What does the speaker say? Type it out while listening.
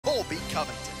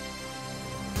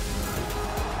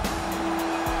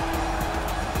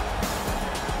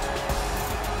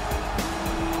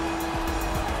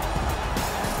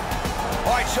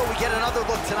So we get another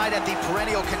look tonight at the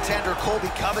perennial contender,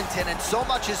 Colby Covington, and so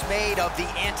much is made of the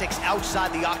antics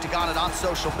outside the octagon and on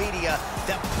social media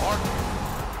that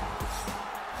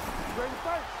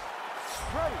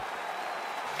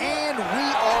And we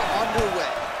are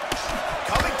underway.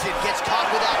 Covington gets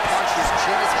caught with that punch. His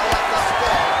chin is held up thus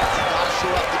far. Gotta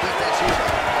shore up the defense here.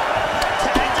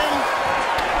 Tagged him.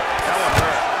 That one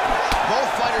hurt.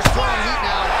 Both fighters throwing heat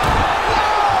now.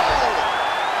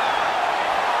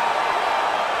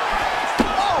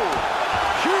 Oh!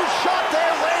 Huge shot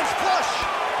there, lands flush.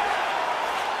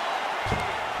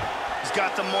 He's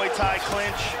got the Muay Thai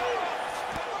clinch.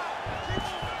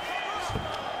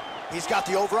 He's got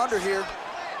the over-under here.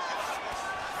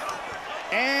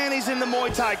 And he's in the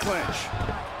Muay Thai clinch.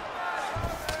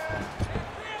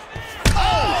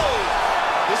 Oh!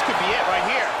 This could be it right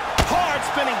here. Hard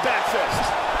spinning back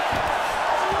fist.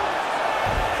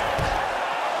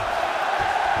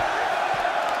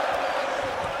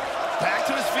 Back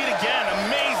to his feet again.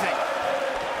 Amazing.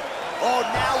 Oh,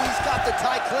 now he's got the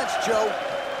Thai clinch, Joe.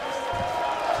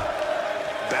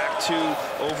 Back to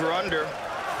over-under.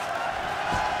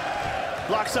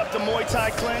 Locks up the Muay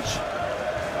Thai clinch.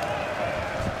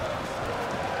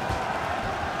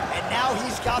 And now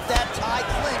he's got that Thai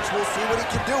clinch. We'll see what he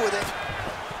can do with it.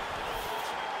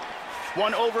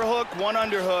 One overhook, one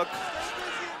underhook.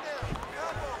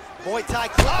 Muay Thai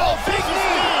clinch. Oh, big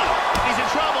knee! He's in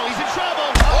trouble, he's in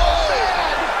trouble. Oh!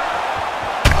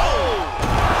 Oh!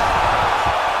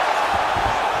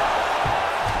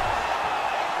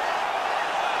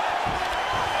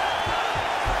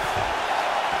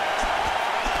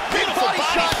 Beautiful body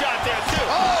shot there, too.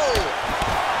 Oh!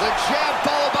 The jab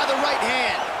followed by the right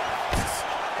hand.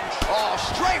 Oh,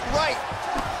 straight right.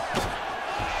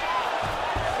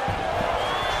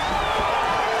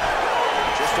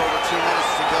 Just over 2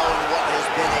 minutes to go in what has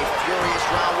been a furious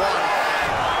round one.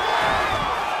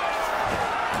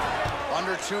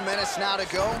 Under 2 minutes now to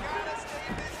go.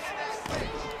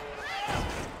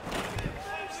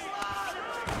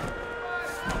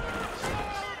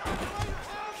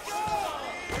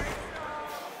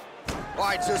 All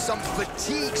right, so some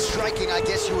fatigue striking, I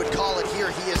guess you would call it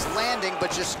here. He is landing, but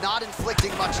just not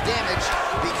inflicting much damage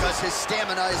because his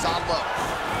stamina is on low.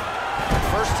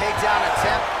 First takedown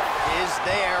attempt is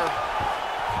there.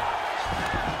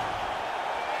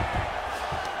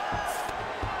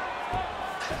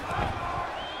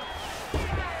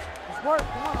 It's work,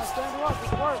 come on, stand her up,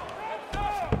 it's work.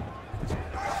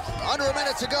 Under a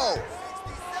minute to go.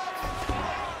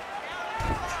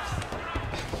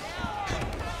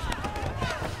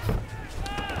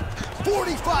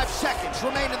 .45 seconds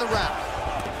remain in the round.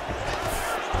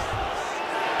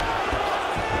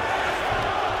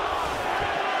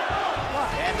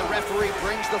 And the referee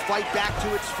brings the fight back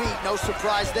to its feet. No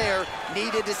surprise there.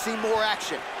 Needed to see more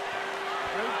action.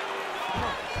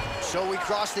 So we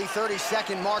cross the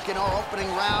 30-second mark in our opening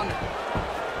round.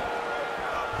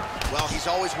 Well, he's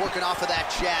always working off of that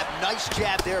jab. Nice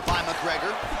jab there by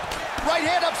Mcgregor. Right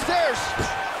hand upstairs.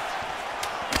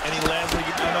 And he lands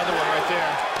another one right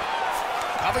there.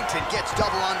 Covington gets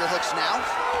double underhooks now.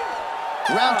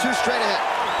 Round two straight ahead.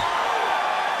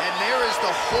 And there is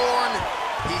the horn.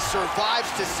 He survives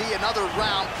to see another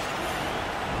round.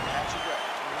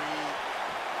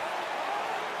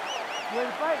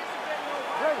 Ready to fight?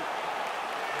 Ready.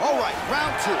 All right,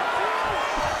 round two.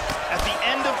 At the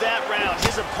end of that round,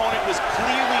 his opponent was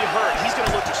clearly hurt. He's going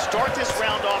to look to start this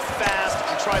round off fast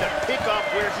and try to pick up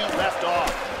where he left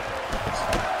off.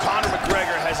 Conor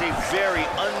McGregor has a very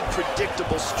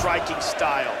unpredictable striking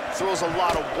style. Throws a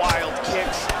lot of wild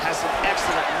kicks, has some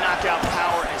excellent knockout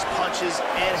power in his punches,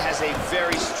 and has a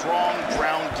very strong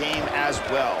ground game as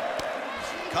well.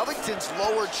 Covington's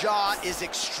lower jaw is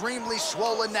extremely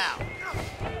swollen now.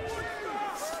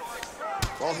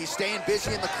 Well, he's staying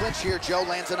busy in the clinch here. Joe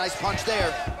lands a nice punch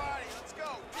there.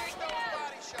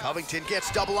 Covington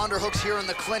gets double underhooks here in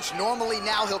the clinch. Normally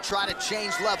now he'll try to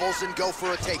change levels and go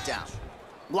for a takedown.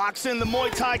 Locks in the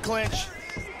Muay Thai clinch.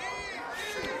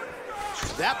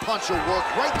 That punch will work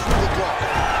right through the guard.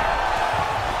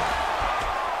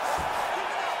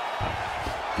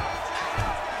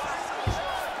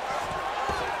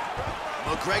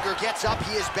 McGregor gets up,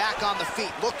 he is back on the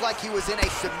feet. Looked like he was in a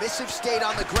submissive state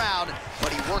on the ground,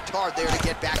 but he worked hard there to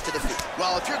get back to the feet.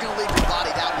 Well, if you're gonna leave your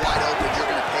body that wide open,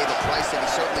 you're gonna pay the price, and he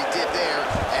certainly did there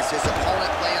as his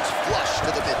opponent lands flush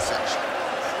to the midsection.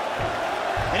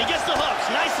 And he gets the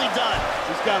hooks, nicely done.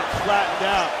 He's got it flattened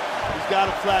out. He's got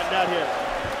it flattened out here.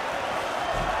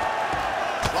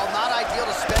 Well, not ideal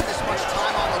to spend this much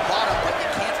time on the bottom, but you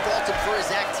can't fault him for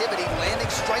his activity. Landing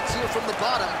strikes here from the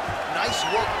bottom. Nice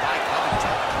work by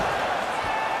Covington.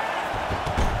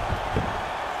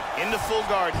 into full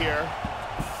guard here.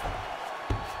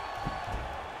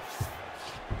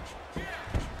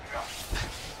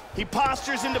 He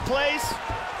postures into place.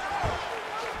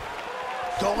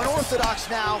 Going orthodox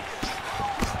now.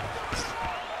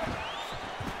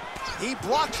 He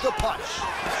blocks the punch.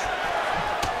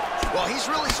 Well, he's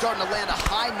really starting to land a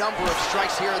high number of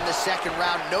strikes here in the second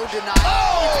round. No denying.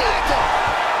 Oh!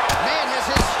 Man, has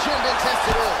his chin been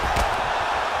tested early.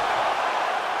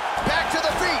 Back to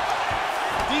the feet.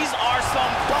 These are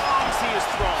some bombs he has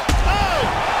thrown. Oh!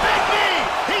 Big knee!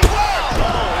 He won!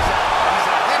 Oh, he's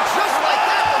out. And just like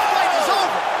that, the fight is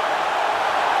over.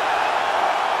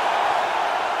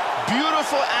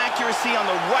 Beautiful accuracy on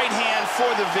the right hand for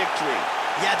the victory.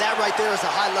 Yeah, that right there is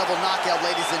a high-level knockout,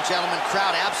 ladies and gentlemen.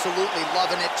 Crowd absolutely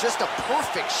loving it. Just a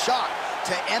perfect shot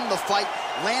to end the fight.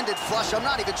 Landed flush. I'm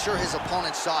not even sure his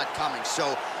opponent saw it coming.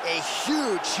 So a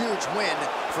huge, huge win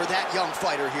for that young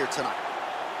fighter here tonight.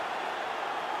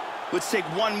 Let's take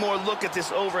one more look at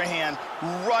this overhand.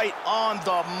 Right on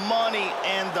the money,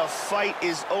 and the fight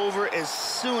is over as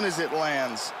soon as it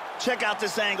lands. Check out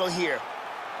this angle here.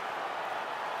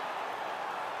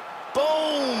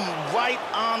 Boom! Right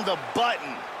on the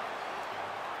button.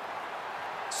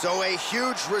 So a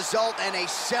huge result and a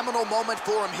seminal moment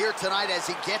for him here tonight as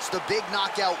he gets the big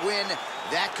knockout win.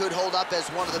 That could hold up as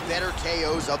one of the better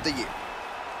KOs of the year.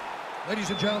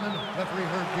 Ladies and gentlemen, referee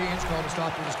Herb Dean's called a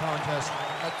stop to this contest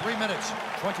at 3 minutes,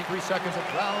 23 seconds of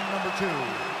round number 2.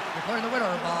 Declaring the winner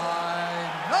by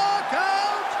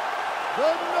knockout,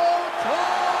 the notorious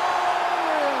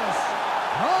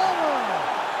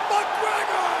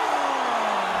Mcgregor!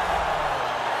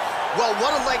 Well,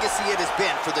 what a legacy it has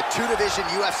been for the two-division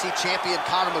UFC champion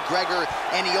Conor McGregor,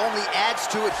 and he only adds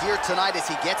to it here tonight as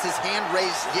he gets his hand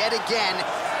raised yet again.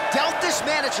 Dealt this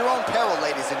man at your own peril,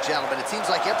 ladies and gentlemen. It seems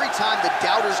like every time the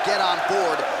doubters get on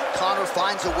board, Conor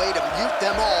finds a way to mute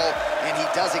them all, and he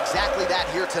does exactly that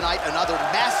here tonight. Another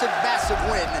massive, massive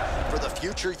win for the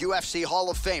future UFC Hall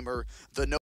of Famer, the